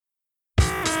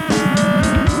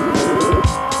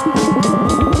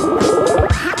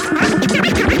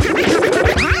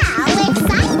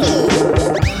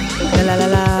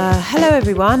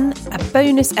everyone, a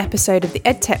bonus episode of the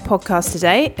EdTech podcast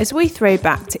today as we throw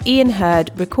back to Ian Hurd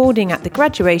recording at the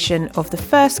graduation of the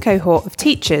first cohort of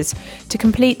teachers to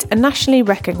complete a nationally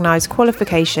recognised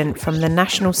qualification from the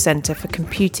National Centre for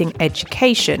Computing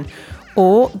Education,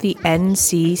 or the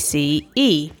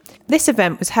NCCE. This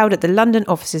event was held at the London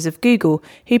offices of Google,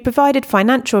 who provided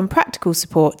financial and practical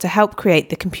support to help create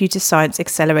the Computer Science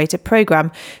Accelerator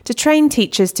programme to train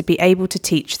teachers to be able to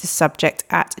teach the subject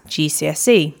at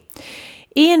GCSE.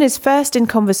 Ian is first in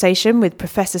conversation with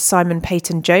Professor Simon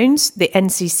Peyton-Jones, the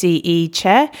NCCE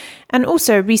chair, and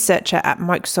also a researcher at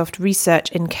Microsoft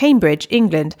Research in Cambridge,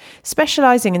 England,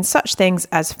 specialising in such things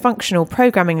as functional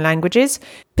programming languages,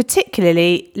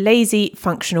 particularly lazy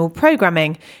functional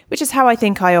programming, which is how I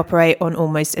think I operate on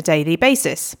almost a daily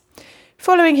basis.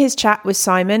 Following his chat with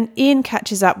Simon, Ian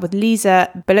catches up with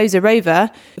Lisa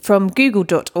Belozerova from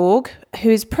Google.org, who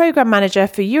is Programme Manager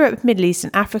for Europe, Middle East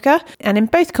and Africa. And in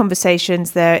both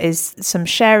conversations, there is some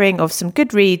sharing of some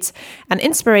good reads and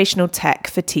inspirational tech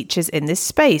for teachers in this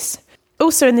space.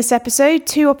 Also in this episode,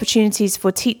 2 opportunities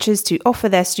for teachers to offer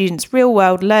their students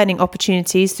real-world learning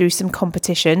opportunities through some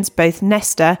competitions both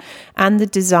Nesta and the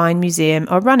Design Museum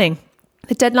are running.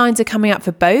 The deadlines are coming up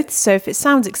for both, so if it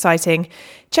sounds exciting,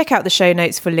 check out the show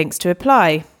notes for links to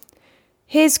apply.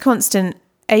 Here's Constant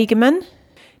Agerman,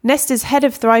 Nesta's Head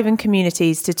of Thriving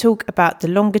Communities, to talk about the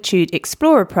Longitude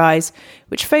Explorer Prize,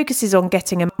 which focuses on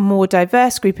getting a more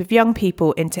diverse group of young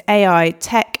people into AI,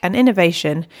 tech and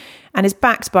innovation, and is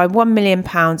backed by £1 million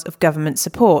of government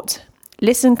support.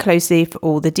 Listen closely for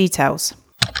all the details.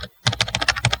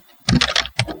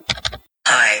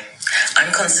 Hi,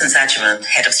 I'm Constance Agerman,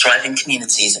 Head of Thriving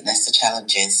Communities at Nesta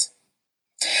Challenges.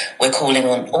 We're calling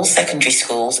on all secondary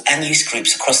schools and youth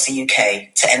groups across the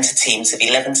UK to enter teams of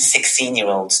 11 to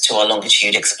 16-year-olds to our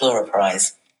Longitude Explorer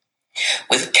Prize,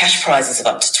 with cash prizes of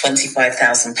up to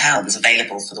 £25,000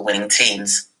 available for the winning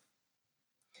teams.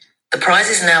 The prize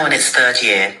is now in its 3rd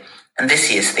year, and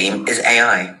this year's theme is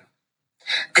AI.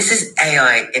 This is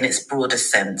AI in its broadest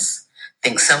sense.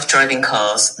 Think self-driving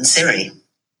cars and Siri.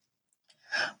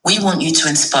 We want you to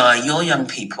inspire your young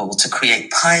people to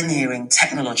create pioneering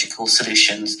technological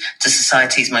solutions to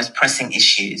society's most pressing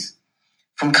issues,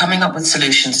 from coming up with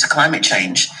solutions to climate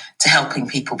change to helping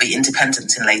people be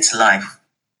independent in later life.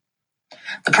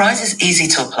 The prize is easy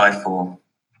to apply for.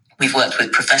 We've worked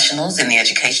with professionals in the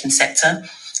education sector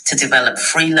to develop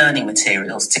free learning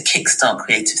materials to kickstart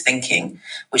creative thinking,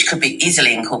 which could be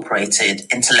easily incorporated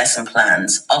into lesson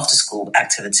plans, after-school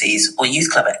activities, or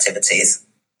youth club activities.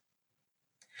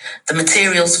 The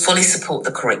materials fully support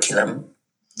the curriculum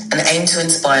and aim to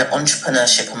inspire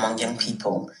entrepreneurship among young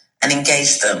people and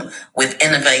engage them with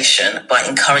innovation by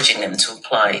encouraging them to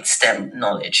apply STEM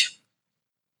knowledge.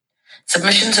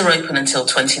 Submissions are open until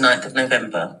 29th of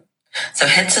November, so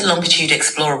head to Longitude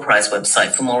Explorer Prize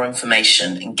website for more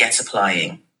information and get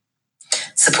applying.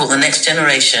 Support the next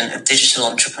generation of digital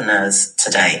entrepreneurs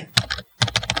today.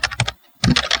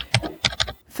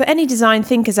 For any design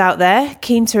thinkers out there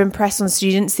keen to impress on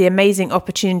students the amazing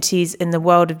opportunities in the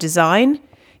world of design,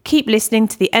 keep listening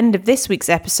to the end of this week's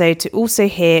episode to also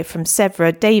hear from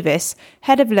Severa Davis,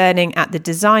 Head of Learning at the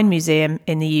Design Museum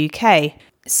in the UK.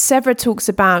 Severa talks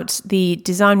about the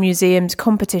Design Museum's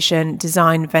competition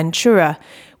Design Ventura,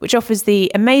 which offers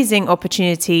the amazing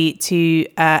opportunity to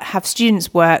have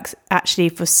students' works actually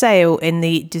for sale in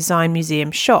the Design Museum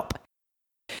shop.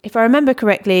 If I remember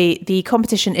correctly, the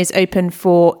competition is open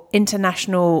for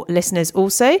international listeners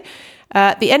also.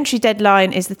 The entry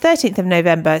deadline is the 13th of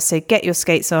November, so get your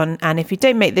skates on. And if you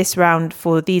don't make this round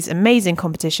for these amazing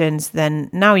competitions, then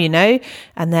now you know,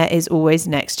 and there is always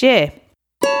next year.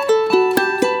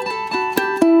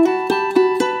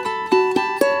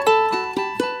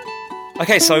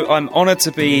 Okay, so I'm honoured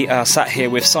to be sat here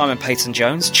with Simon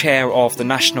Peyton-Jones, Chair of the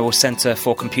National Centre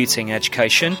for Computing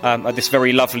Education, at this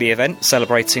very lovely event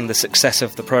celebrating the success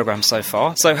of the programme so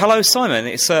far. So hello Simon,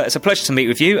 it's a pleasure to meet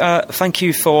with you. Thank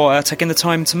you for taking the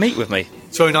time to meet with me.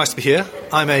 It's very nice to be here.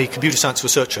 I'm a computer science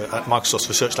researcher at Microsoft's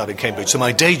Research Lab in Cambridge, so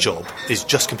my day job is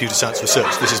just computer science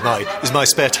research. This is my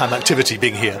spare time activity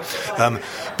being here.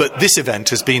 But this event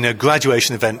has been a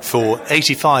graduation event for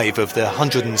 85 of the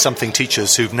 100 and something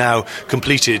teachers who've now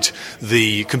completed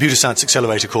the Computer Science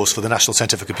Accelerator course for the National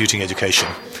Centre for Computing Education.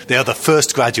 They are the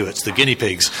first graduates, the guinea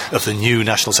pigs of the new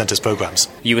National Centre's programmes.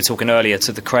 You were talking earlier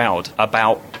to the crowd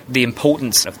about the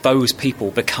importance of those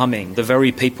people becoming the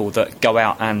very people that go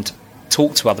out and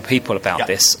talk to other people about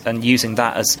this, and using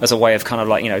that as a way of kind of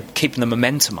like, you know, keeping the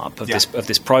momentum up of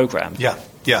this programme.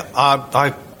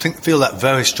 I feel that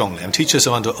very strongly. And teachers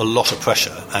are under a lot of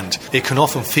pressure, and it can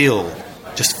often feel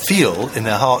just feel in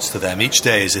their hearts to them each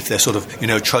day as if they're sort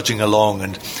of, trudging along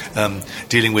and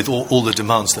dealing with all the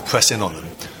demands that press in on them.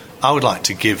 I would like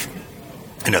to give,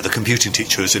 the computing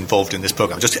teachers involved in this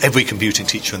program, just every computing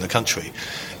teacher in the country,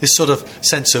 this sort of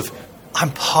sense of,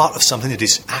 I'm part of something that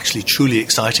is actually truly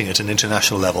exciting at an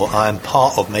international level. I am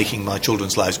part of making my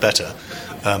children's lives better.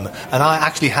 And I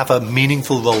actually have a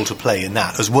meaningful role to play in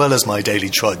that, as well as my daily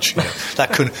trudge.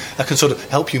 That can sort of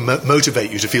help you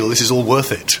motivate you to feel this is all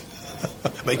worth it.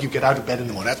 Make you get out of bed in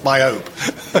the morning. That's my hope.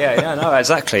 No,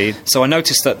 exactly. So I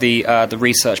noticed that the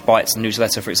Research Bites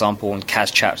newsletter, for example, and CAS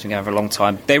Chat's been going for a long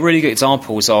time. They're really good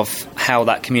examples of how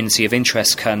that community of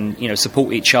interest can,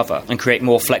 support each other and create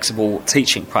more flexible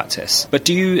teaching practice. But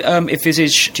do you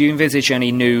envisage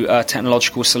any new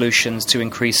technological solutions to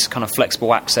increase kind of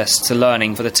flexible access to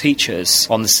learning for the teachers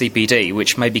on the CPD,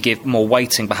 which maybe give more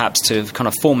weighting perhaps to kind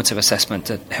of formative assessment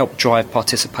to help drive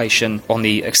participation on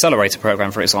the accelerator program,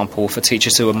 for example, for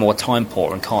teachers who are more time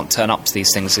poor and can't turn up to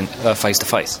these things in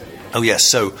face-to-face? Oh,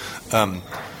 yes. So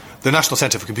the National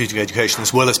Centre for Computing Education,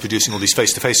 as well as producing all these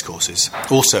face-to-face courses,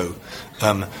 also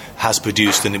has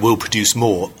produced, and it will produce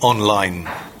more, online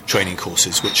training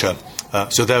courses, which are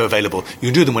so they're available. You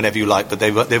can do them whenever you like, but they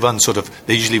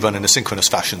usually run in a synchronous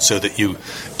fashion, so that you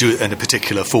do it in a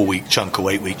particular 4-week chunk or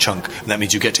 8-week chunk, and that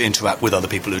means you get to interact with other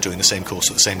people who are doing the same course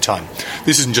at the same time.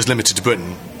 This isn't just limited to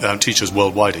Britain. Teachers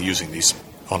worldwide are using these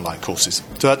online courses.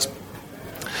 So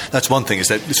that's one thing, is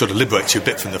that it sort of liberates you a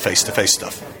bit from the face-to-face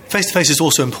stuff. Face-to-face is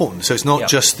also important, so it's not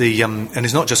just the and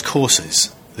it's not just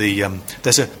courses.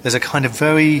 There's a kind of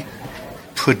very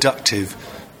productive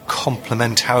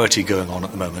complementarity going on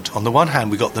at the moment. On the one hand,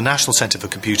 we've got the National Centre for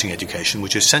Computing Education,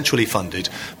 which is centrally funded,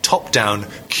 top-down,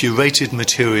 curated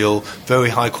material, very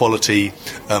high-quality,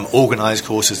 organised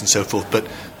courses and so forth, but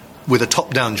with a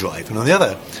top-down drive. And on the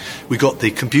other, we got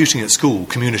the Computing at School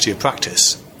Community of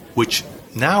Practice, which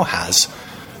now has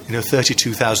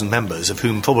 32,000 members, of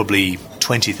whom probably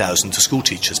 20,000 are school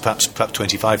teachers, perhaps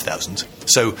 25,000.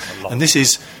 So this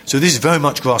is very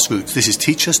much grassroots. This is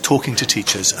teachers talking to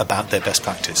teachers about their best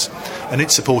practice, and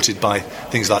it's supported by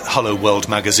things like Hello World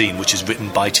magazine, which is written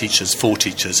by teachers for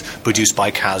teachers, produced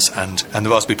by CAS and the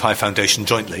Raspberry Pi Foundation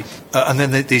jointly. And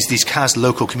then there's these CAS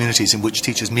local communities in which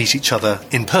teachers meet each other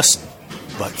in person.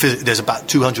 Right, there's about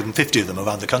 250 of them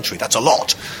around the country. That's a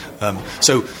lot.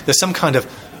 So there's some kind of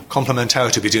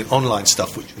complementarity between online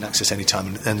stuff, which you can access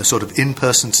anytime, and the sort of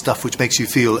in-person stuff which makes you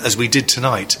feel, as we did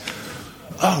tonight,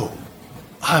 oh,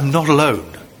 I'm not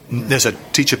alone. There's a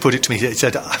teacher put it to me, he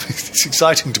said, it's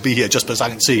exciting to be here just because I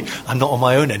can see I'm not on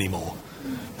my own anymore.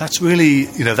 That's really,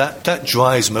 that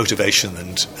drives motivation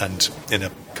and in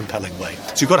a compelling way.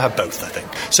 So you've got to have both, I think.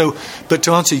 So, but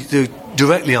to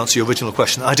directly answer your original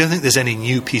question, I don't think there's any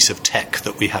new piece of tech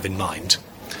that we have in mind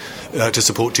to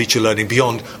support teacher learning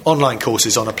beyond online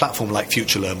courses on a platform like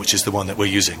FutureLearn, which is the one that we're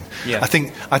using. Yeah. I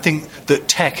think that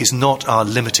tech is not our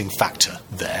limiting factor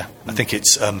there. I think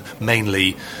it's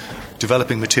mainly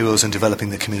developing materials and developing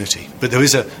the community. But there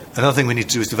is another thing we need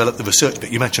to do is develop the research bit.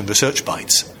 You mentioned Research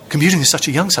Bites. Computing is such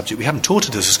a young subject. We haven't taught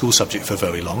it as a school subject for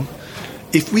very long.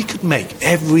 If we could make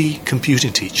every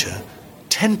computing teacher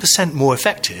 10% more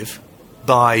effective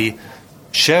by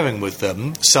sharing with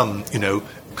them some,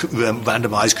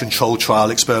 randomised control trial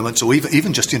experiments, or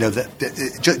even just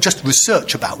just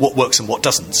research about what works and what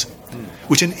doesn't,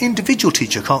 which an individual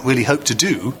teacher can't really hope to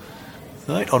do,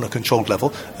 right, on a controlled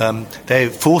level. They're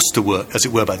forced to work, as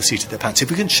it were, by the seat of their pants. If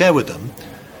we can share with them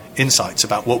insights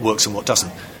about what works and what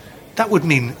doesn't, that would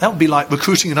be like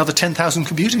recruiting another 10,000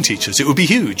 computing teachers. It would be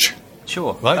huge.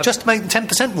 Sure. Right? Just to make them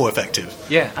 10% more effective.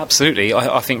 Yeah, absolutely.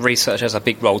 I think research has a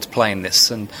big role to play in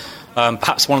this, and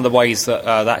perhaps one of the ways that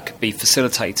that could be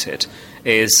facilitated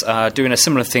is doing a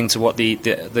similar thing to what the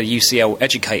UCL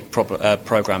Educate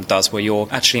programme does, where you're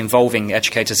actually involving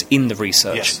educators in the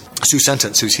research. Yes. Sue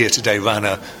Sentence, who's here today, ran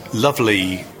a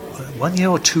lovely 1-year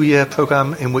or 2-year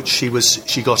programme in which she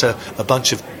got a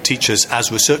bunch of teachers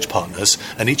as research partners,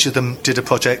 and each of them did a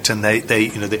project, and they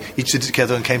each did it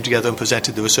together and came together and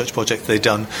presented the research project they'd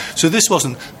done. So this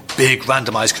wasn't big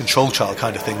randomised control trial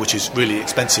kind of thing, which is really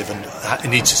expensive and it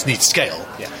needs scale.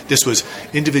 Yeah. This was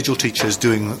individual teachers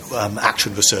doing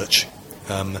action research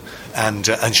and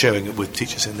sharing it with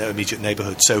teachers in their immediate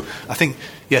neighbourhood. So I think,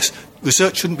 yes,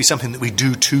 research shouldn't be something that we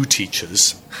do to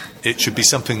teachers. It should be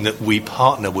something that we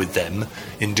partner with them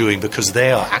in doing, because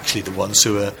they are actually the ones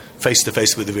who are face to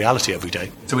face with the reality every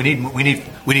day. So we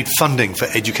need funding for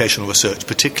educational research,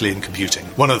 particularly in computing.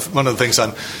 One of the things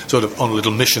I'm sort of on a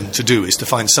little mission to do is to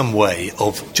find some way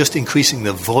of just increasing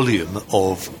the volume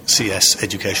of CS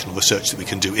educational research that we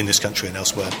can do in this country and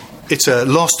elsewhere. It's a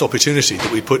lost opportunity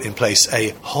that we put in place a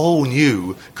whole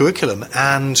new curriculum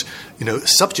and, a new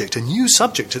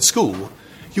subject at school.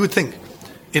 You would think,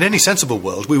 in any sensible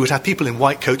world, we would have people in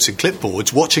white coats and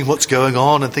clipboards watching what's going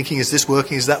on and thinking, is this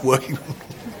working, is that working?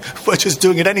 We're just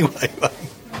doing it anyway.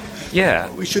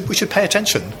 Yeah. We should pay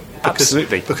attention.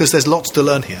 Absolutely. Because there's lots to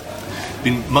learn here.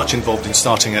 Been much involved in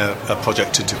starting a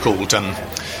project called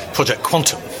Project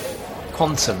Quantum.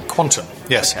 Quantum,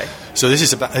 yes. Okay. So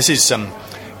this is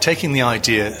taking the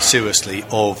idea seriously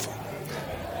of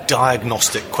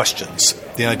diagnostic questions.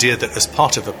 The idea that as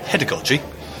part of a pedagogy,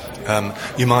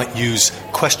 you might use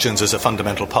questions as a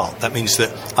fundamental part. That means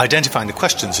that identifying the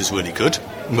questions is really good,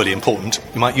 really important.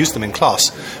 You might use them in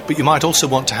class, but you might also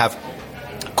want to have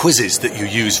quizzes that you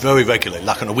use very regularly,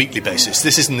 like on a weekly basis.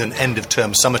 This isn't an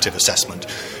end-of-term summative assessment,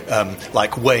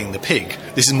 like weighing the pig.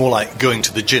 This is more like going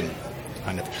to the gym,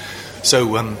 kind of. So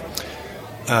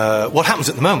what happens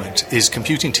at the moment is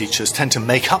computing teachers tend to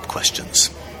make up questions.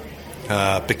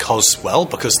 Because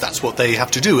that's what they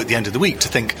have to do at the end of the week, to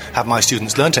think, have my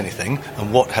students learnt anything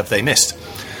and what have they missed?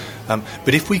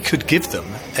 But if we could give them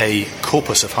a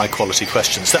corpus of high-quality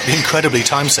questions, that would be incredibly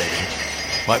time-saving,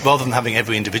 right? Rather than having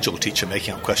every individual teacher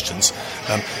making up questions,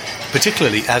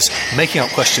 particularly as making up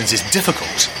questions is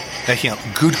difficult. Making up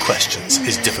good questions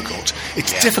is difficult.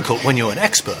 It's difficult when you're an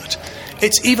expert.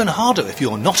 It's even harder if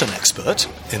you're not an expert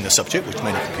in the subject, which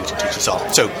many computing teachers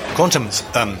are. So Quantum's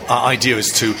idea is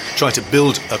to try to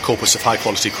build a corpus of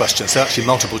high-quality questions. They're actually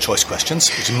multiple-choice questions,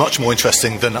 which is much more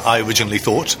interesting than I originally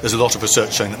thought. There's a lot of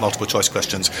research showing that multiple-choice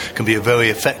questions can be a very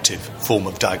effective form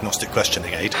of diagnostic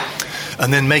questioning aid.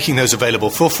 And then making those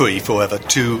available for free forever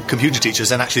to computer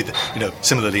teachers and actually,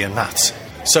 similarly in maths.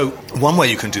 So one way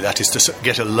you can do that is to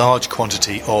get a large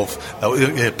quantity of,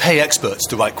 pay experts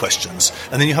to write questions,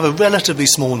 and then you have a relatively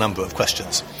small number of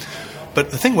questions. But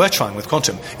the thing we're trying with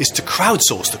Quantum is to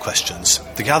crowdsource the questions,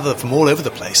 to gather them from all over the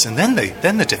place, and then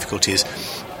the difficulty is,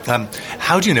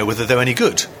 how do you know whether they're any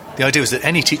good? The idea is that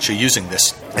any teacher using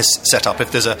this setup,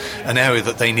 if there's an area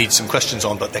that they need some questions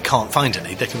on but they can't find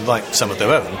any, they can write some of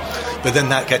their own, but then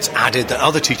that gets added that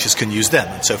other teachers can use them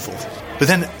and so forth. But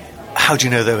then how do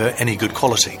you know they're any good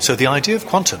quality? So the idea of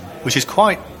Quantum, which is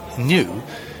quite new,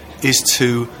 is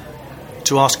to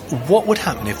ask what would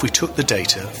happen if we took the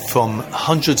data from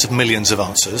hundreds of millions of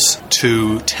answers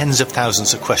to tens of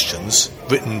thousands of questions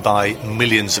written by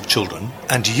millions of children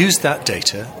and use that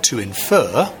data to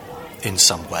infer in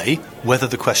some way whether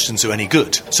the questions are any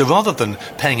good. So rather than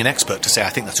paying an expert to say, I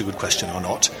think that's a good question or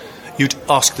not, you'd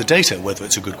ask the data whether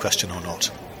it's a good question or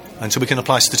not. And so we can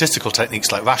apply statistical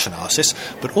techniques like rash analysis,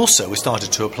 but also we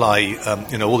started to apply,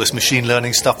 all this machine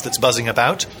learning stuff that's buzzing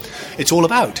about. It's all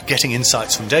about getting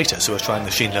insights from data, so we're trying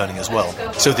machine learning as well.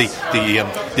 So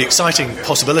the exciting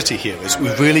possibility here is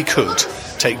we really could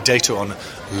take data on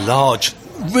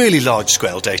really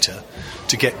large-scale data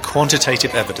to get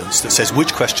quantitative evidence that says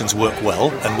which questions work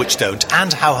well and which don't,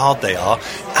 and how hard they are,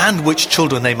 and which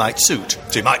children they might suit.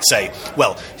 So you might say,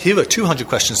 well, here are 200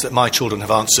 questions that my children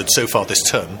have answered so far this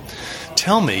term.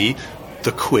 Tell me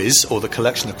the quiz or the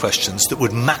collection of questions that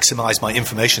would maximise my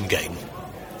information gain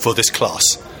for this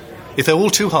class. If they're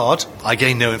all too hard, I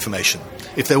gain no information.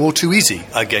 If they're all too easy,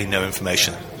 I gain no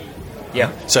information.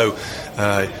 Yeah. So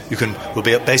we'll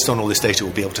be based on all this data,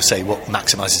 we'll be able to say what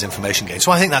maximises information gain.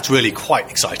 So I think that's really quite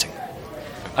exciting.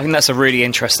 I think that's a really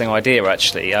interesting idea,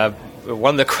 actually.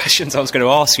 One of the questions I was going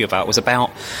to ask you about was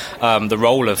about the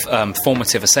role of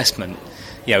formative assessment,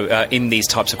 in these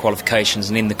types of qualifications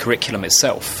and in the curriculum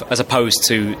itself, as opposed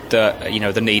to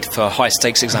the need for high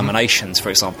stakes examinations, for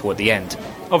example, at the end.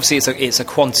 Obviously, it's a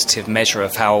quantitative measure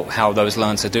of how those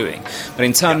learners are doing. But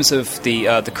in terms of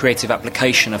the creative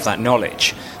application of that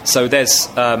knowledge, so there's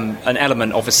an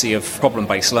element, obviously, of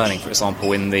problem-based learning, for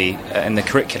example, in the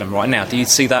curriculum right now. Do you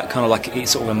see that kind of like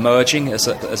it's sort of emerging as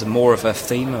a more of a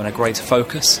theme and a greater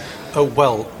focus? Oh,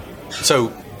 well, so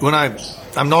when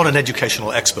I'm not an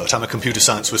educational expert. I'm a computer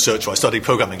science researcher. I study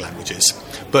programming languages.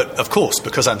 But, of course,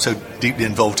 because I'm so deeply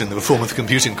involved in the reform of the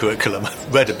computing curriculum,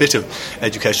 I've read a bit of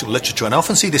educational literature, and I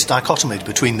often see this dichotomy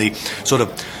between the sort of,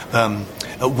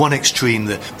 at one extreme,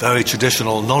 the very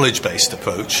traditional knowledge-based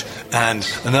approach, and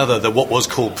another, what was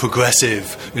called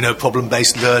progressive,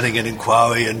 problem-based learning and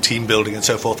inquiry and team building and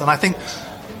so forth. And I think,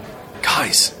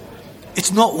 guys,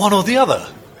 it's not one or the other.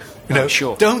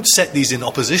 Sure. Don't set these in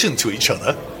opposition to each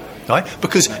other. Right?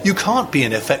 Because you can't be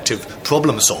an effective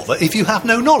problem solver if you have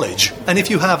no knowledge. And if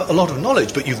you have a lot of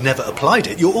knowledge but you've never applied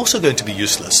it, you're also going to be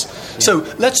useless. Yeah.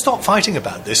 So let's stop fighting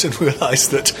about this and realise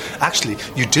that actually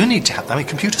you do need to have...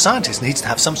 computer scientists need to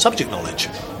have some subject knowledge.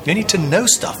 You need to know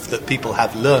stuff that people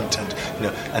have learnt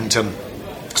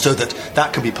so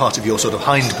that can be part of your sort of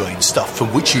hindbrain stuff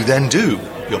from which you then do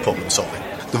your problem solving.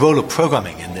 The role of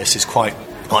programming in this is quite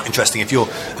interesting. If you're,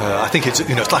 I think it's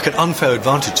like an unfair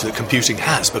advantage that computing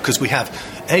has, because we have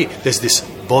there's this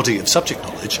body of subject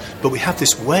knowledge, but we have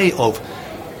this way of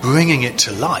bringing it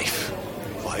to life,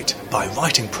 right, by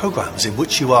writing programs in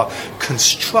which you are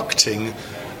constructing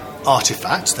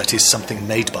artifacts, that is something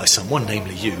made by someone,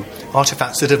 namely you,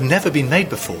 artifacts that have never been made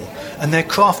before, and they're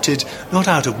crafted not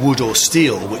out of wood or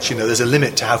steel, which there's a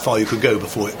limit to how far you can go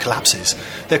before it collapses.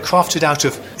 They're crafted out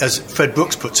of, as Fred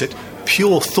Brooks puts it,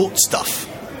 pure thought stuff.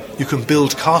 You can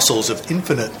build castles of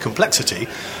infinite complexity,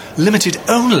 limited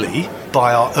only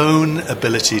by our own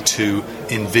ability to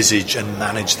envisage and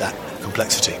manage that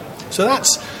complexity. So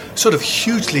that's sort of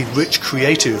hugely rich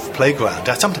creative playground.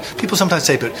 People sometimes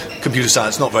say, but computer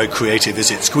science not very creative,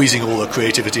 is it? Squeezing all the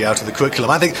creativity out of the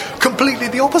curriculum. I think completely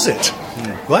the opposite,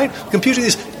 right? Computing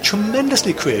is a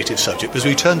tremendously creative subject because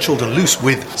we turn children loose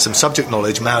with some subject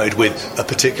knowledge married with a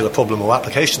particular problem or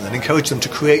application and encourage them to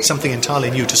create something entirely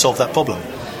new to solve that problem.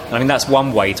 I mean, that's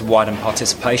one way to widen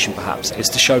participation, perhaps, is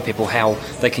to show people how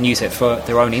they can use it for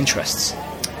their own interests.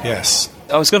 Yes.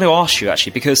 I was going to ask you,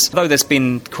 actually, because though there's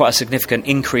been quite a significant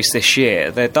increase this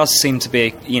year, there does seem to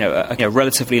be a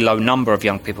relatively low number of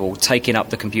young people taking up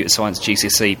the computer science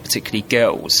GCSE, particularly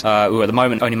girls, who are at the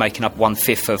moment only making up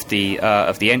 1/5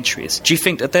 of the entries. Do you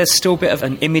think that there's still a bit of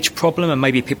an image problem, and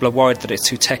maybe people are worried that it's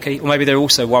too techy, or maybe they're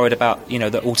also worried about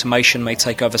that automation may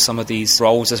take over some of these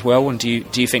roles as well? And do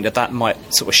you think that might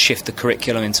sort of shift the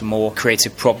curriculum into more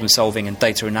creative problem solving and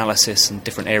data analysis and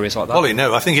different areas like that? Ollie,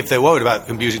 no. I think if they're worried about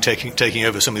computing taking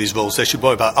over some of these roles, they should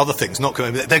worry about other things.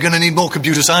 They're going to need more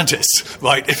computer scientists,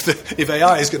 right? If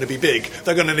AI is going to be big,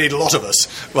 they're going to need a lot of us,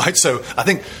 right? So I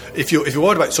think if you're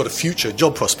worried about sort of future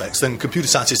job prospects, then computer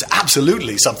science is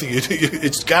absolutely something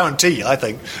it's guarantee, I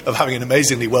think, of having an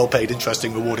amazingly well-paid,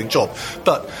 interesting, rewarding job.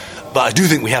 But I do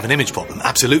think we have an image problem,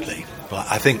 absolutely. But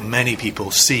I think many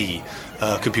people see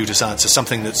computer science as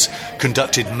something that's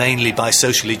conducted mainly by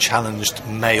socially challenged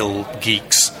male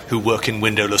geeks who work in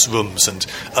windowless rooms and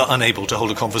are unable to hold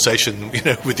a conversation,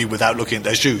 with you without looking at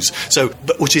their shoes.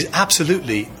 But which is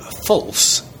absolutely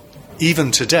false, even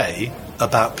today,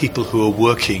 about people who are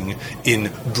working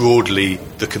in broadly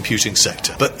the computing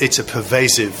sector. But it's a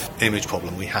pervasive image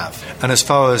problem we have. And as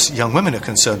far as young women are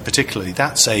concerned particularly,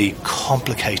 that's a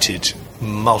complicated,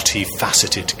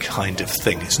 multifaceted kind of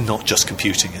thing. It's not just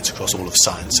computing, it's across all of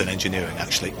science and engineering,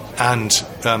 actually. And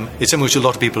it's something which a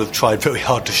lot of people have tried very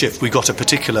hard to shift. We got a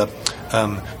particular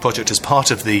project as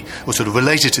part of or sort of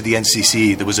related to the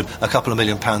NCCE. There was a couple of £1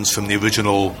 million from the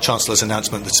original Chancellor's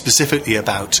announcement that's specifically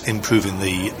about improving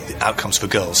the outcomes for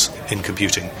girls in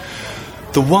computing.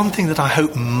 The one thing that I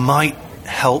hope might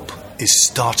help is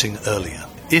starting earlier.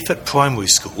 If at primary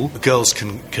school, the girls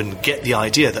can get the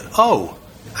idea that,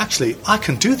 actually, I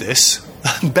can do this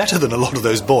better than a lot of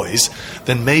those boys,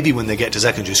 then maybe when they get to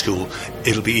secondary school,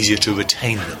 it'll be easier to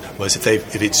retain them. Whereas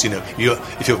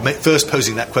if you're first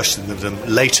posing that question to them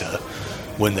later,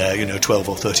 when they're 12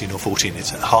 or 13 or 14, it's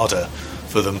harder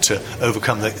for them to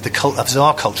overcome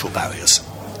our cultural barriers,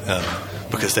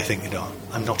 because they think,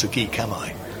 I'm not a geek, am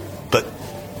I? But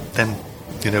then,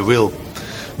 real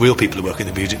people who work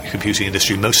in the computing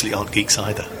industry mostly aren't geeks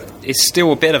either. It's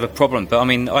still a bit of a problem, but I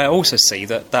mean, I also see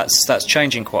that's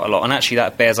changing quite a lot, and actually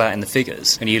that bears out in the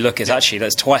figures. And you look at actually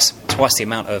that's twice the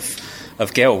amount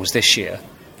of girls this year.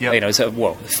 Yep. It's a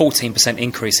 14%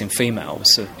 increase in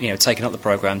females, taking up the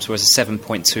programs, whereas a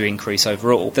 7.2 increase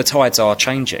overall. The tides are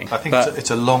changing. I think it's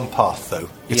a long path, though.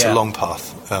 It's a long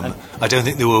path. I don't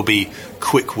think there will be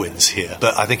quick wins here,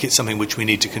 but I think it's something which we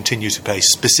need to continue to pay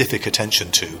specific attention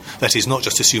to. That is, not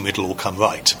just assume it'll all come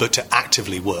right, but to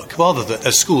actively work. Rather than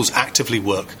as schools actively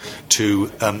work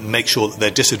to make sure that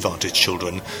their disadvantaged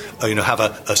children have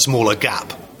a smaller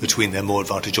gap between their more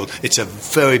advantaged children. It's a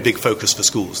very big focus for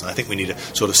schools, and I think we need a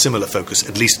sort of similar focus,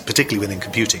 at least particularly within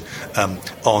computing,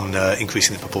 on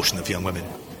increasing the proportion of young women.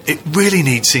 It really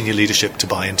needs senior leadership to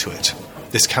buy into it.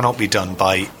 This cannot be done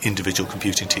by individual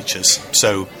computing teachers.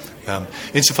 So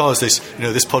insofar as this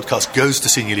podcast goes to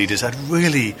senior leaders, I'd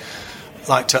really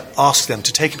like to ask them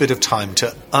to take a bit of time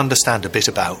to understand a bit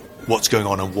about what's going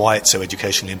on and why it's so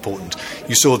educationally important.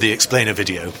 You saw the explainer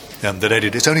video that I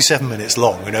did. It's only 7 minutes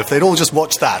long. If they'd all just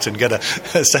watch that and get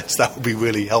a sense, that would be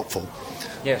really helpful.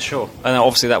 Yeah, sure. And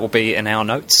obviously that will be in our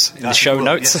notes, in the show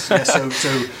notes. Yes.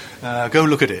 So go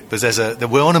look at it, because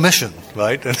we're on a mission,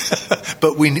 right?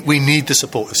 But we need the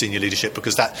support of senior leadership,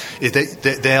 because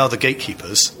they are the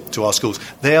gatekeepers to our schools.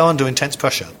 They are under intense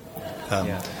pressure,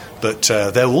 but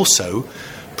they're also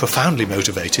profoundly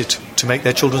motivated to make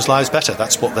their children's lives better.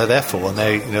 That's what they're there for, and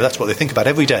that's what they think about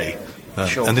every day.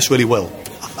 Sure. And this really will.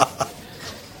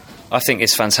 I think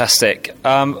it's fantastic.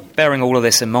 Bearing all of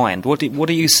this in mind, what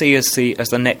do you see as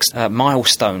the next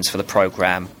milestones for the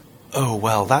programme? Oh,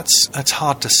 well, that's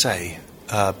hard to say,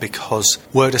 because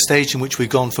we're at a stage in which we've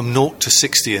gone from 0 to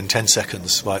 60 in 10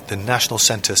 seconds. Right, the National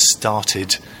Centre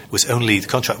the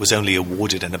contract was only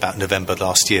awarded in about November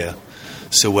last year.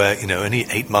 So we're only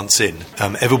 8 months in.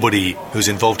 Everybody who's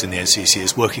involved in the NCCE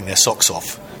is working their socks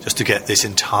off just to get this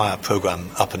entire programme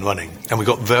up and running. And we've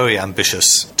got very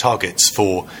ambitious targets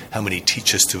for how many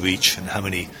teachers to reach and how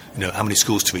many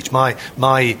schools to reach.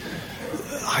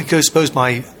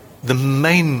 The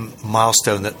main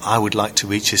milestone that I would like to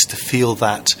reach is to feel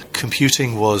that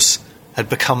computing had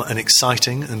become an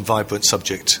exciting and vibrant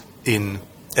subject in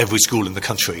every school in the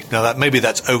country. Now, maybe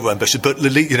that's overambitious,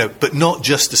 but not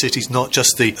just the cities, not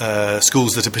just the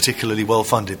schools that are particularly well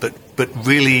funded, but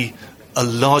really a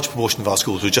large proportion of our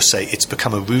schools would just say it's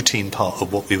become a routine part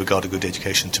of what we regard a good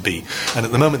education to be. And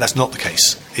at the moment, that's not the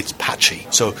case. It's patchy.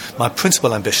 So my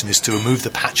principal ambition is to remove the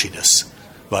patchiness,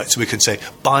 right? So we can say,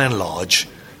 by and large,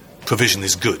 provision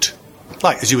is good.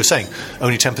 Like, as you were saying,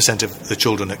 only 10% of the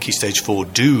children at Key Stage 4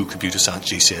 do computer science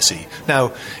GCSE.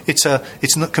 Now,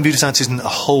 computer science isn't a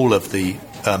whole of the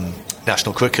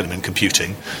national curriculum in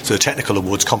computing, so the technical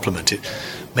awards complement it.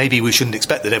 Maybe we shouldn't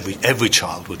expect that every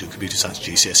child will do computer science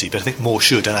GCSE, but I think more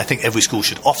should, and I think every school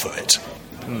should offer it.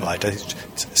 Right?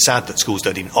 It's sad that schools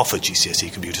don't even offer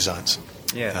GCSE computer science.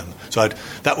 Yeah. So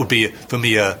that would be, for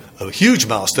me, a huge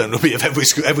milestone would be if every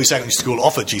secondary school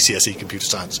offered GCSE computer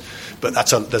science. But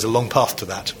there's a long path to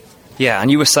that. Yeah,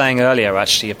 and you were saying earlier,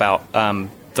 actually, about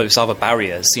those other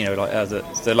barriers, like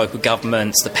the local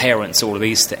governments, the parents, all of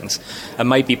these things. And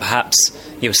maybe perhaps,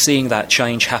 seeing that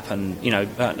change happen,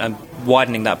 and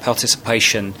widening that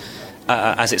participation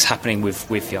as it's happening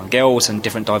with young girls and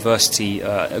different diversity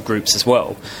groups as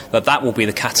well, that will be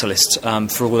the catalyst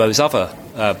for all those other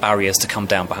barriers to come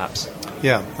down, perhaps.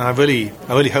 Yeah, and I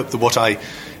really hope that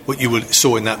what you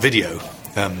saw in that video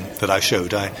that I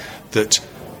showed, I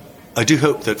do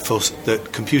hope that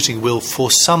computing will,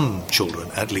 for some children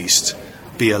at least,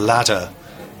 be a ladder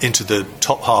into the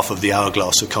top half of the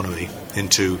hourglass economy,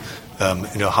 into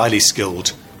highly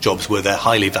skilled jobs where they're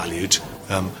highly valued.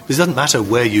 It doesn't matter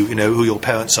who your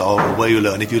parents are or where you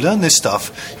learn. If you learn this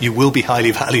stuff, you will be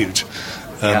highly valued.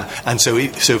 And so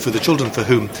for the children for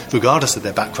whom, regardless of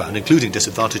their background, including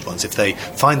disadvantaged ones, if they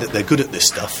find that they're good at this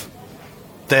stuff,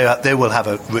 they will have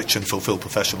a rich and fulfilled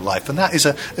professional life. And that is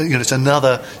it's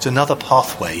another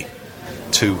pathway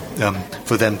to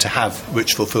for them to have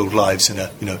rich, fulfilled lives in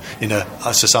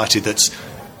a society that's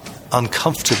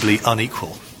uncomfortably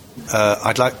unequal.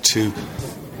 I'd like to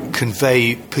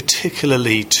convey,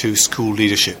 particularly to school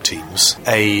leadership teams,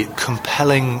 a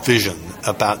compelling vision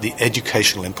about the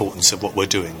educational importance of what we're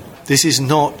doing. This is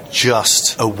not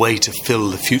just a way to fill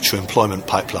the future employment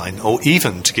pipeline, or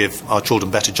even to give our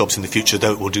children better jobs in the future,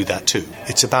 though it will do that too.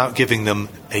 It's about giving them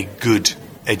a good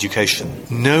education.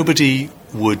 Nobody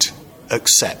would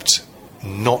accept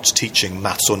not teaching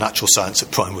maths or natural science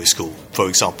at primary school, for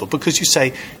example, because you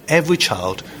say every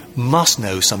child must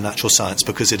know some natural science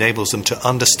because it enables them to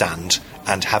understand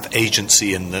and have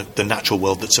agency in the natural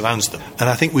world that surrounds them. And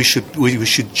I think we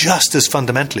should just as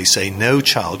fundamentally say no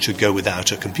child should go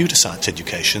without a computer science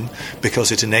education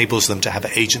because it enables them to have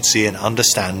agency and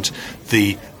understand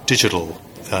the digital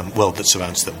world that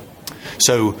surrounds them.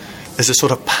 So there's a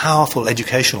sort of powerful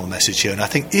educational message here, and I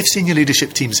think if senior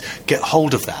leadership teams get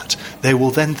hold of that, they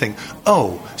will then think,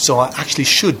 so I actually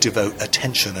should devote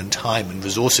attention and time and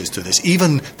resources to this,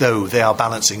 even though they are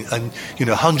balancing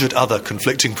 100 other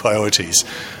conflicting priorities.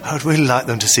 I would really like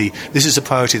them to see this is a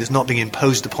priority that's not being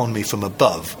imposed upon me from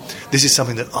above. This is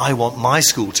something that I want my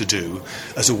school to do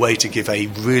as a way to give a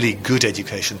really good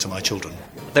education to my children.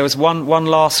 There was one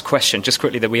last question, just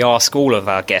quickly, that we ask all of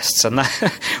our guests, and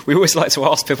we always like to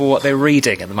ask people what they're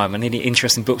reading at the moment, any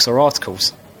interesting books or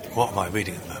articles. What am I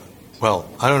reading at the moment? Well,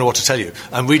 I don't know what to tell you.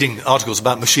 I'm reading articles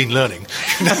about machine learning,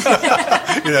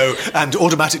 and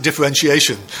automatic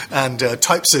differentiation and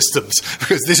type systems,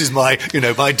 because this is my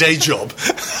day job.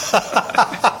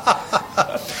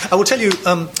 I will tell you,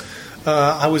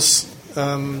 I was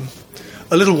a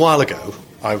little while ago.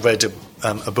 I read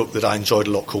a book that I enjoyed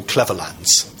a lot called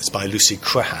Cleverlands. It's by Lucy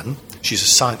Crehan. She's a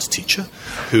science teacher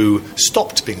who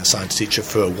stopped being a science teacher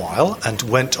for a while and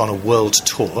went on a world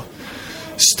tour,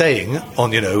 staying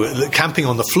on, camping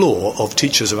on the floor of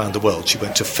teachers around the world. She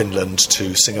went to Finland,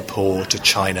 to Singapore, to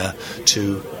China,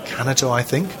 to Canada, I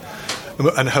think.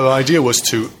 And her idea was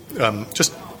to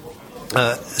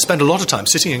spend a lot of time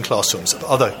sitting in classrooms of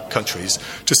other countries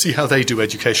to see how they do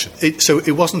education. So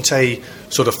it wasn't a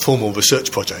sort of formal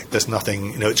research project. There's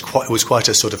nothing, it was quite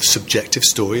a sort of subjective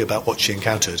story about what she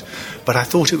encountered. But I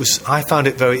found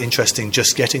it very interesting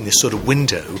just getting this sort of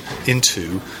window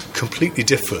into completely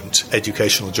different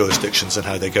educational jurisdictions and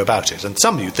how they go about it. And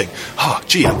some of you think,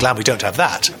 I'm glad we don't have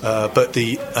that. But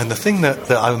the thing that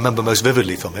I remember most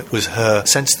vividly from it was her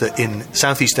sense that in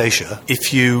Southeast Asia,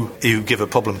 if you give a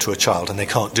problem to a child and they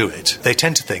can't do it, they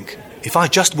tend to think, if I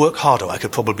just work harder, I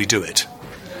could probably do it.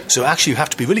 So actually you have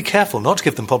to be really careful not to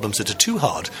give them problems that are too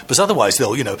hard, because otherwise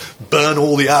they'll, burn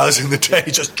all the hours in the day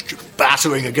just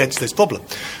battering against this problem.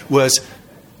 Whereas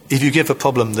if you give a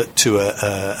problem to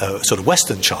a sort of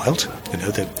Western child,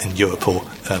 in Europe or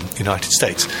United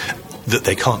States, that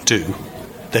they can't do,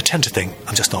 they tend to think,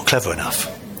 I'm just not clever enough.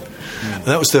 And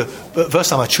that was the first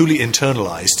time I truly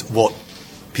internalised what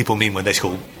people mean when they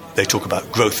talk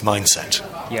about growth mindset.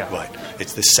 Yeah. Right.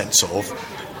 It's this sense of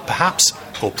perhaps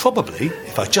or probably,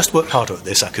 if I just work harder at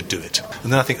this, I could do it.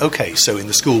 And then I think, okay, so in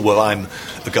the school where I'm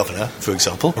a governor, for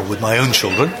example, or with my own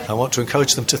children, I want to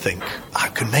encourage them to think, I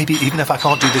can maybe, even if I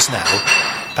can't do this now,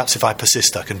 perhaps if I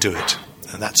persist, I can do it.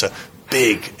 And that's a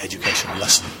big educational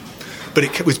lesson. But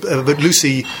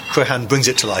Lucy Crehan brings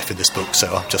it to life in this book, so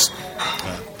I'll just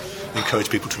encourage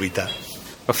people to read that.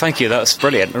 Well, thank you. That's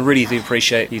brilliant. I really do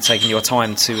appreciate you taking your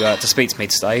time to speak to me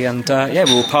today. And,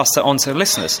 we'll pass that on to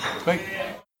listeners. Great.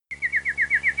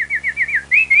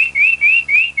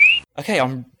 Okay,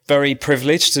 I'm very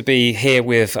privileged to be here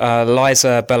with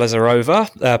Liza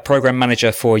Belazarova, Program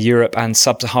Manager for Europe and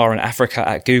Sub-Saharan Africa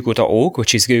at Google.org,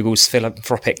 which is Google's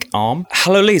philanthropic arm.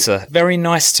 Hello, Liza. Very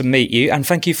nice to meet you, and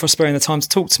thank you for sparing the time to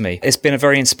talk to me. It's been a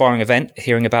very inspiring event,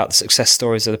 hearing about the success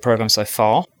stories of the program so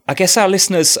far. I guess our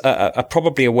listeners are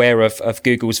probably aware of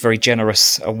Google's very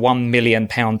generous £1 million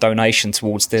donation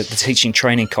towards the teaching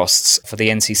training costs for the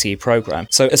NCCE program.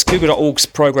 So as Google.org's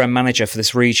program manager for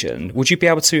this region, would you be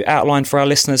able to outline for our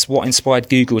listeners what inspired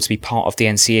Google to be part of the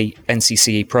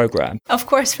NCCE program? Of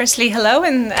course. Firstly, hello,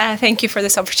 and thank you for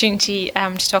this opportunity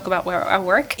to talk about our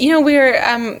work.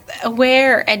 We're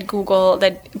aware at Google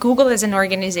that Google as an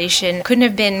organization couldn't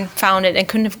have been founded and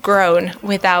couldn't have grown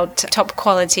without top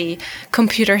quality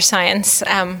computer science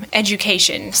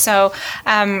education. So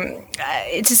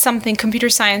computer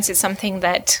science is something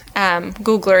that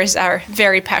Googlers are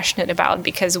very passionate about,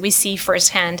 because we see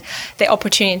firsthand the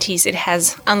opportunities it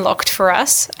has unlocked for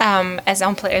us as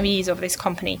employees of this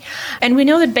company. And we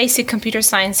know that basic computer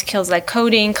science skills like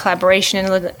coding, collaboration,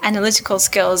 and analytical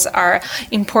skills are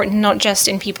important not just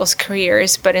in people's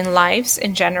careers, but in lives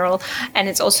in general. And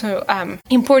it's also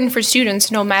important for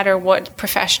students no matter what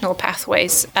professional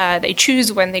pathways they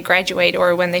choose when they graduate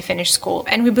or when they finish school.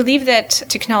 And we believe that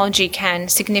technology can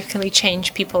significantly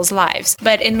change people's lives.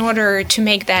 But in order to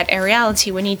make that a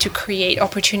reality, we need to create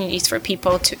opportunities for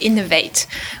people to innovate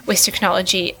with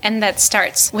technology. And that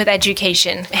starts with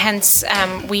education. Hence,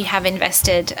 we have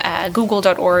invested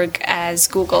Google.org as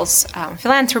Google's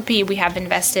philanthropy. We have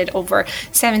invested over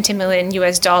 $70 million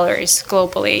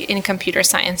globally in computer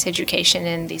science education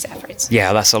in these efforts.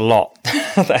 Yeah, that's a lot.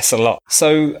 That's a lot.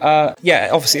 So,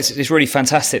 obviously it's really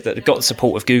fantastic that it got the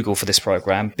support of Google for this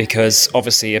program, because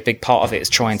obviously a big part of it is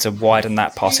trying to widen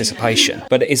that participation.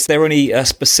 But is there any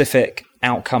specific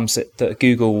outcomes that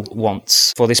Google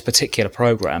wants for this particular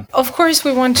program? Of course,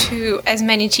 we want as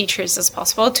many teachers as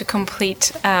possible to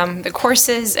complete the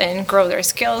courses and grow their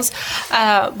skills.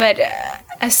 But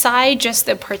aside just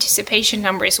the participation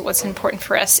numbers, what's important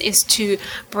for us is to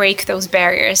break those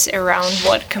barriers around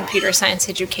what computer science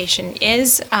education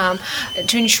is,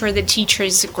 to ensure that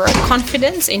teachers grow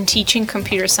confidence in teaching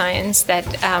computer science,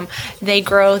 that they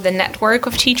grow the network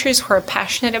of teachers who are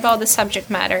passionate about the subject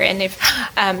matter. And if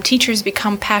teachers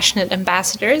become passionate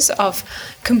ambassadors of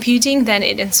computing, then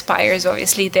it inspires,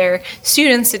 obviously, their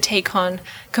students to take on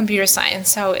computer science.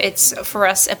 So it's, for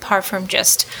us, apart from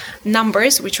just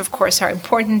numbers, which of course are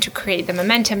important to create the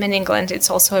momentum in England, it's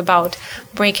also about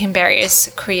breaking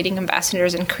barriers, creating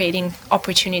ambassadors, and creating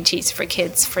opportunities for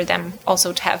kids, for them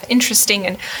also to have interesting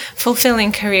and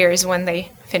fulfilling careers when they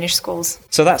finish schools.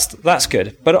 So that's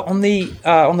good. But on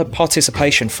the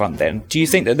participation front, then, do you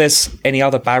think that there's any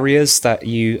other barriers that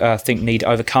you think need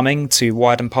overcoming to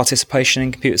widen participation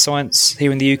in computer science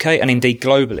here in the UK and indeed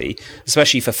globally,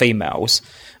 especially for females?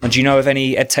 And do you know of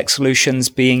any EdTech solutions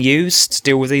being used to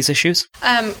deal with these issues?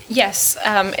 Yes,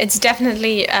 it's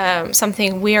definitely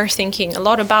something we are thinking a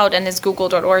lot about, and as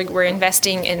Google.org, we're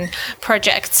investing in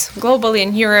projects globally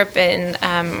in Europe, in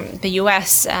the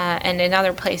US, and in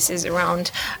other places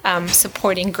around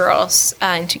supporting girls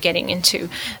into getting into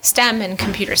STEM and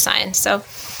computer science. So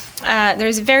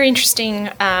there's a very interesting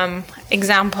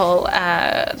example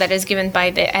that is given by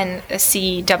the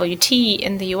NCCE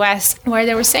in the US, where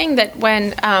they were saying that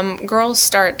when girls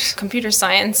start computer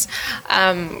science,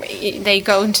 they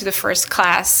go into the first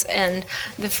class, and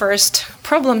the first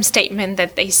problem statement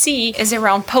that they see is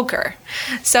around poker.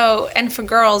 So, and for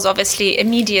girls, obviously,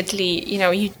 immediately,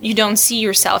 you don't see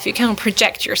yourself, you can't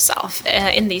project yourself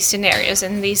in these scenarios,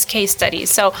 in these case studies.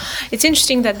 So it's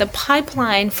interesting that the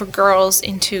pipeline for girls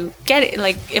into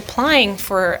applying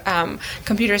for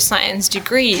computer science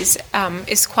degrees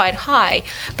is quite high,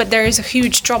 but there is a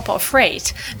huge drop-off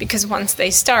rate, because once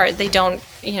they start, they don't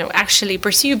actually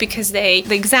pursue, because the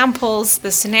examples,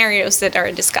 the scenarios that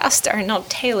are discussed are not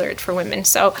tailored for women.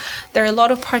 So there are a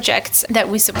lot of projects that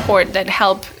we support that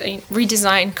help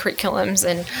redesign curriculums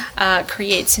and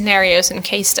create scenarios and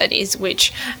case studies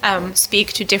which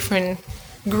speak to different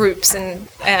groups, and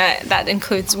that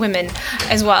includes women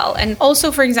as well. And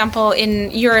also, for example, in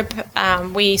Europe,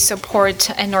 we support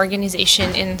an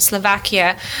organization in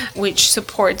Slovakia which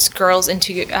supports girls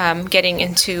into getting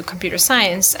into computer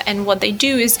science. And what they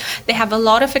do is they have a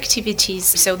lot of activities.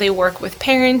 So they work with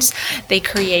parents, they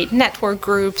create network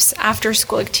groups,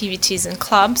 after-school activities and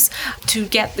clubs to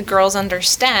get the girls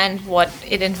understand what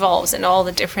it involves and all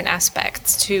the different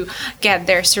aspects, to get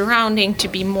their surrounding to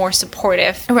be more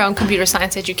supportive around computer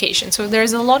science education. So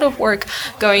there's a lot of work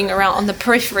going around on the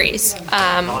peripheries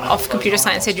of computer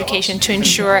science education to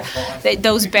ensure that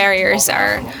those barriers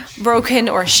are broken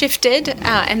or shifted,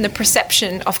 and the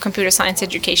perception of computer science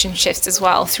education shifts as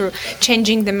well through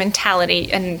changing the mentality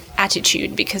and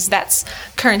attitude, because that's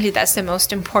the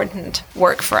most important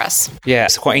work for us. Yeah,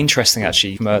 it's quite interesting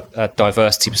actually from a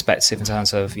diversity perspective in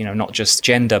terms of not just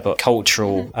gender but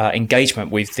cultural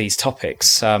engagement with these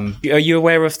topics. Are you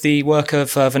aware of the work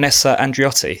of Vanessa Andriotti?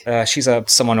 She's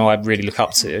someone who I really look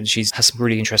up to, and she has some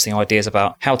really interesting ideas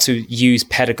about how to use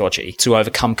pedagogy to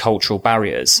overcome cultural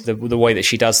barriers. The way that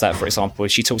she does that, for example,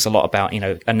 is she talks a lot about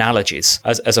analogies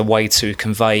as a way to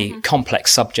convey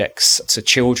complex subjects to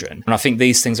children. And I think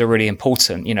these things are really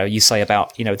important. You say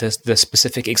about the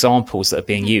specific examples that are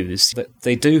being used, that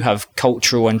they do have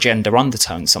cultural and gender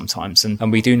undertones sometimes,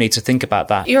 and we do need to think about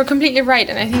that. You're completely right,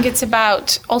 and I think it's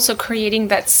about also creating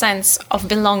that sense of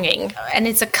belonging, and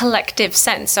it's a collective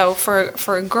sense. So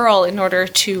for a girl, in order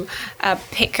to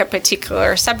pick a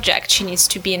particular subject, she needs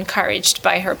to be encouraged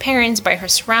by her parents, by her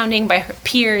surrounding, by her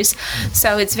peers.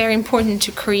 So it's very important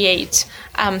to create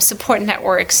support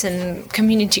networks and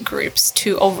community groups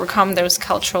to overcome those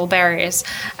cultural barriers.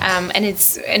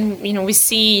 We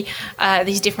see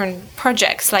these different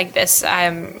projects like this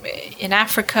in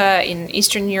Africa, in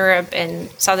Eastern Europe, and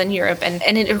Southern Europe,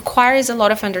 and it requires a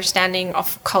lot of understanding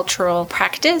of cultural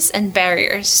practice and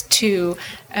barriers to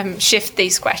shift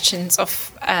these questions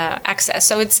of access.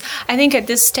 So I think at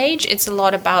this stage, it's a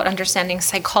lot about understanding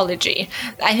psychology.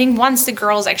 I think once the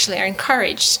girls actually are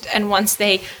encouraged, and once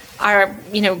they are,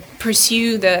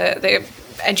 pursue the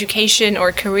education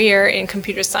or career in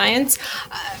computer science,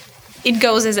 it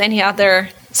goes as any other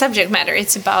subject matter.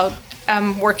 It's about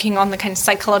working on the kind of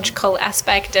psychological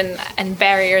aspect and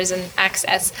barriers and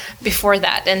access before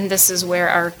that. And this is where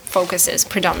our focus is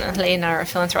predominantly in our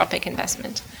philanthropic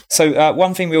investment. So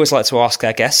one thing we always like to ask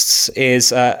our guests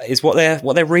is what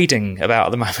they're reading about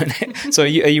at the moment. So are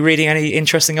you reading any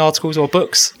interesting articles or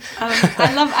books?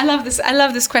 I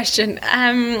love this question.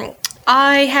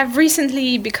 I have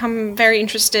recently become very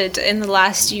interested in the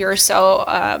last year or so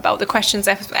about the questions,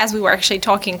 as we were actually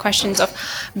talking, questions of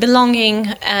belonging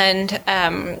and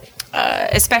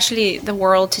especially the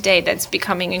world today that's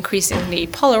becoming increasingly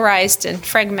polarized and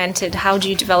fragmented. How do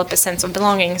you develop a sense of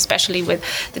belonging, especially with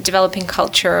the developing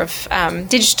culture of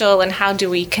digital, and how do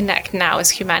we connect now as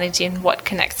humanity, and what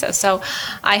connects us? So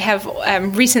I have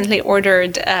recently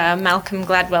ordered Malcolm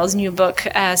Gladwell's new book,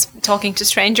 Talking to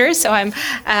Strangers. So I'm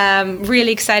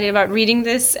really excited about reading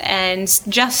this, and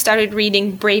just started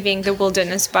reading Braving the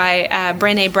Wilderness by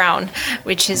Brené Brown,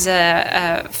 which is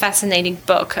a fascinating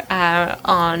book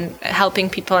on helping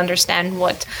people understand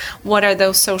what are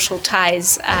those social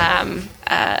ties, how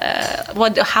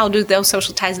do those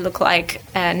social ties look like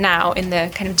now in the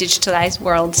kind of digitalized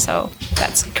world. So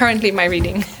that's currently my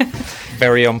reading.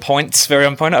 Very on point.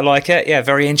 I like it. Yeah,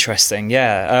 very interesting.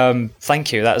 Yeah.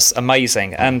 Thank you. That's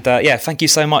amazing. And thank you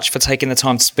so much for taking the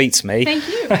time to speak to me. Thank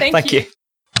you. Thank you.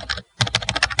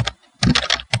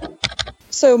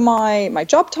 So my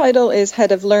job title is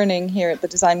Head of Learning here at the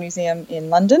Design Museum in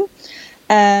London.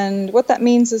 And what that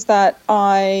means is that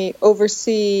I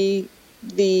oversee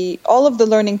all of the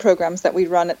learning programs that we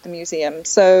run at the museum.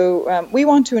 So we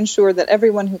want to ensure that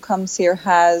everyone who comes here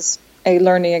has a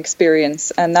learning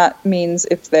experience. And that means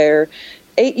if they're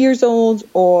 8 years old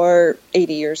or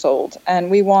 80 years old.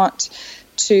 And we want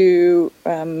to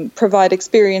provide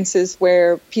experiences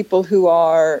where people who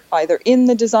are either in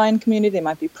the design community, they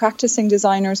might be practicing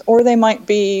designers, or they might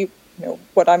be,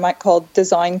 what I might call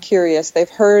design curious. They've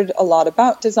heard a lot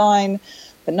about design,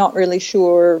 but not really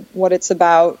sure what it's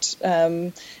about,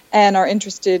 and are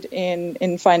interested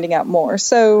in finding out more.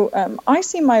 So I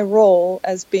see my role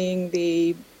as being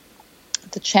the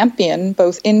champion,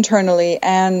 both internally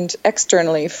and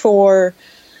externally, for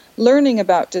learning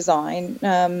about design,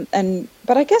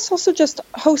 but I guess also just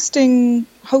hosting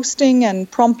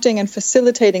and prompting and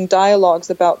facilitating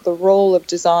dialogues about the role of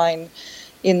design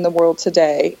in the world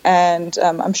today. And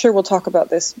I'm sure we'll talk about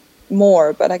this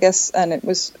more, but I guess, and it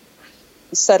was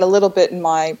said a little bit in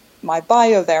my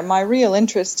bio there, my real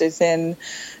interest is in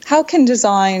how can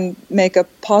design make a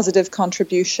positive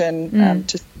contribution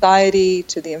to society,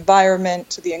 to the environment,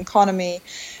 to the economy.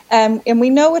 And we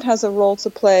know it has a role to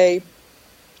play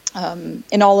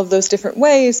in all of those different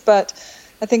ways, but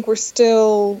I think we're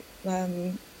still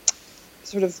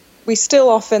we still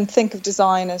often think of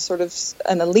design as sort of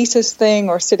an elitist thing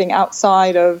or sitting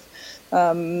outside of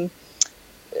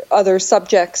other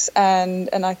subjects. And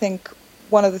I think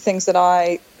one of the things that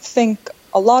I think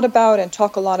a lot about and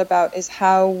talk a lot about is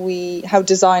how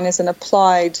design is an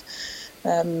applied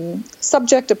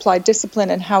subject, applied discipline,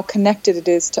 and how connected it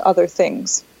is to other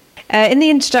things. In the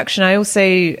introduction, I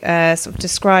also sort of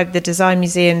described the Design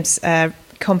Museum's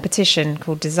competition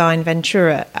called Design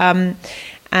Ventura.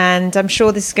 And I'm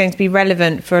sure this is going to be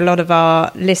relevant for a lot of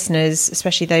our listeners,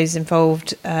 especially those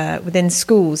involved within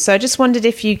schools. So I just wondered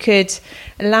if you could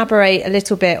elaborate a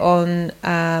little bit on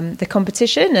the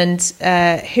competition and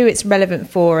who it's relevant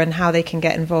for and how they can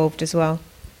get involved as well.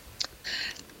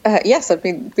 Yes, I'd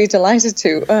be delighted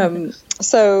to.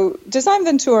 So Design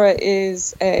Ventura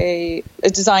is a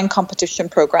design competition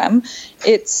program.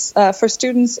 It's for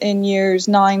students in years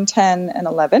 9, 10, and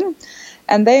 11.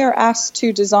 And they are asked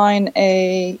to design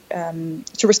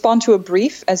to respond to a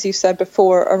brief, as you said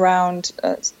before, around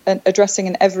addressing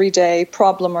an everyday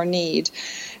problem or need.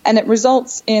 And it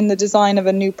results in the design of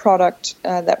a new product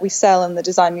that we sell in the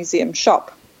Design Museum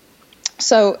shop.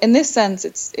 So in this sense,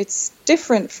 it's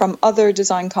different from other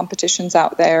design competitions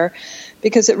out there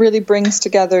because it really brings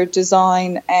together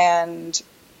design and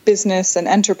business and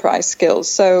enterprise skills.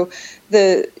 So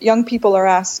the young people are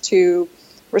asked to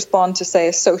respond to, say,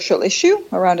 a social issue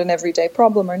around an everyday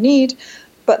problem or need,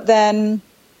 but then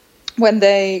when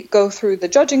they go through the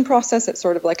judging process, it's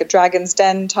sort of like a Dragon's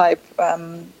Den type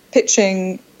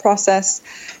pitching process,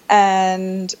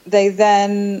 and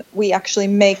we actually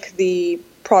make the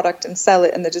product and sell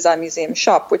it in the Design Museum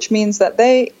shop, which means that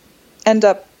they end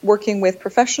up working with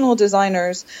professional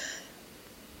designers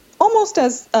almost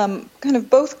as kind of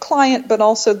both client but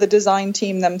also the design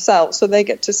team themselves. So they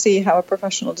get to see how a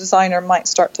professional designer might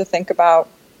start to think about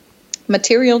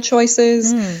material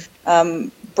choices,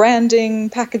 branding,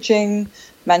 packaging,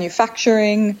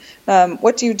 manufacturing.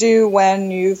 What do you do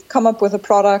when you've come up with a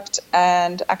product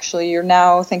and actually you're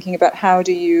now thinking about how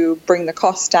do you bring the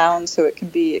cost down so it can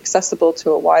be accessible to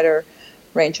a wider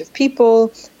range of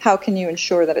people? How can you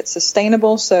ensure that it's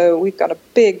sustainable? So we've got a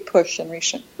big push in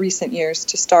recent years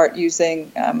to start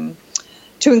using,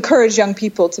 to encourage young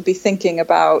people to be thinking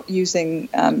about using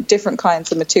different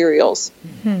kinds of materials.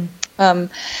 Mm-hmm.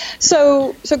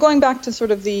 So going back to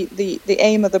sort of the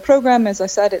aim of the program, as I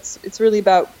said, it's really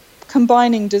about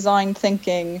combining design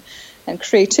thinking and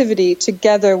creativity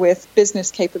together with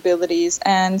business capabilities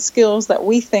and skills that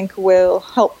we think will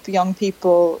help young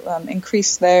people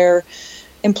increase their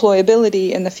employability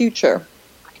in the future.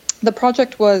 The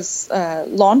project was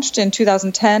launched in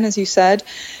 2010, as you said,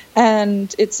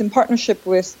 and it's in partnership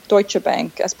with Deutsche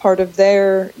Bank as part of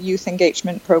their youth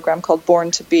engagement program called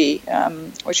Born to Be,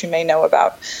 which you may know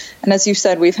about. And as you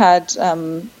said, we've had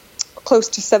close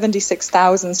to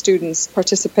 76,000 students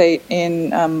participate in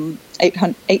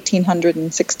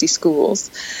 1,860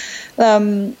 schools.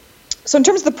 So in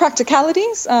terms of the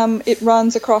practicalities, it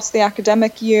runs across the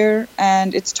academic year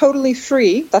and it's totally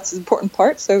free. That's the important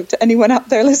part. So to anyone out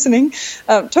there listening,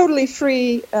 totally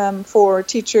free for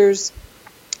teachers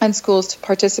and schools to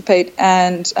participate.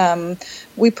 And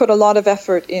we put a lot of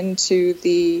effort into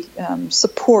the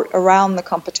support around the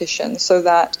competition so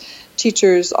that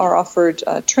teachers are offered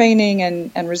training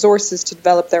and resources to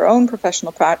develop their own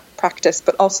professional practice,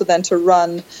 but also then to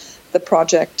run the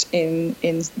project in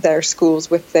their schools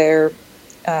with their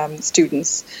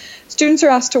students. Students are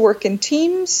asked to work in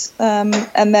teams,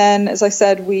 and then, as I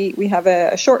said, we have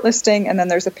a shortlisting, and then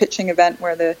there's a pitching event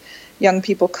where the young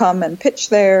people come and pitch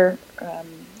their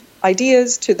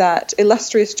ideas to that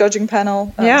illustrious judging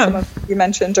panel some of you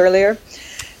mentioned earlier.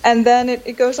 And then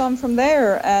it goes on from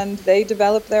there, and they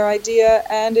develop their idea,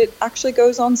 and it actually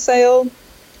goes on sale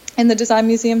in the Design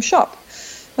Museum shop.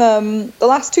 The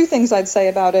last two things I'd say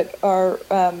about it are,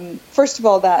 first of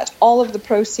all, that all of the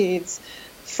proceeds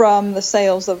from the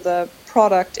sales of the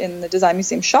product in the Design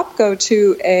Museum shop go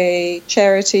to a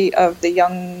charity of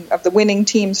the winning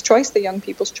team's choice, the young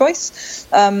people's choice.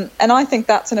 And I think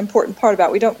that's an important part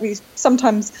about it. We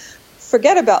sometimes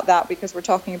forget about that because we're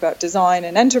talking about design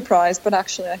and enterprise, but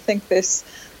actually I think this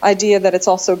idea that it's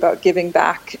also about giving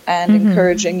back and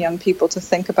encouraging young people to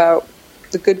think about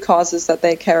the good causes that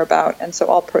they care about, and so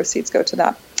all proceeds go to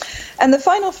that. And the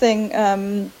final thing,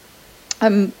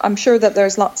 I'm sure that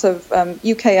there's lots of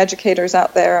UK educators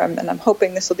out there, and I'm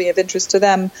hoping this will be of interest to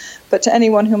them, but to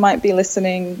anyone who might be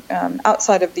listening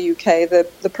outside of the UK,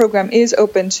 the programme is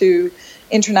open to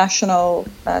international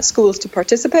schools to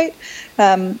participate,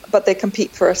 but they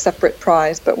compete for a separate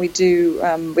prize. But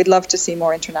we'd love to see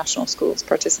more international schools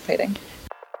participating.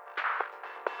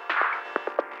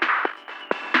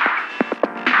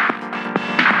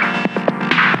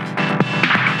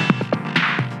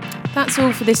 That's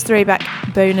all for this throwback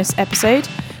bonus episode.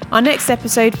 Our next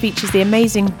episode features the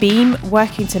amazing Beam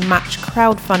working to match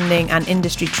crowdfunding and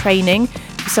industry training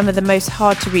for some of the most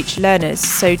hard to reach learners,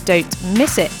 so don't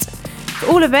miss it. For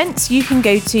all events, you can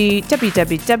go to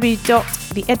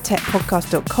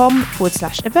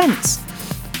www.theedtechpodcast.com/events.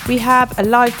 We have a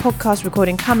live podcast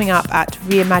recording coming up at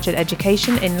Reimagine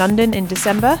Education in London in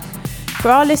December. For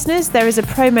our listeners, there is a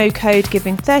promo code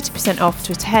giving 30% off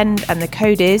to attend, and the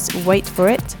code is, wait for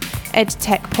it,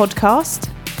 EdTech Podcast.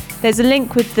 There's a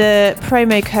link with the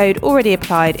promo code already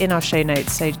applied in our show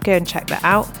notes, so go and check that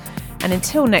out. And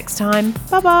until next time,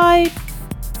 bye-bye.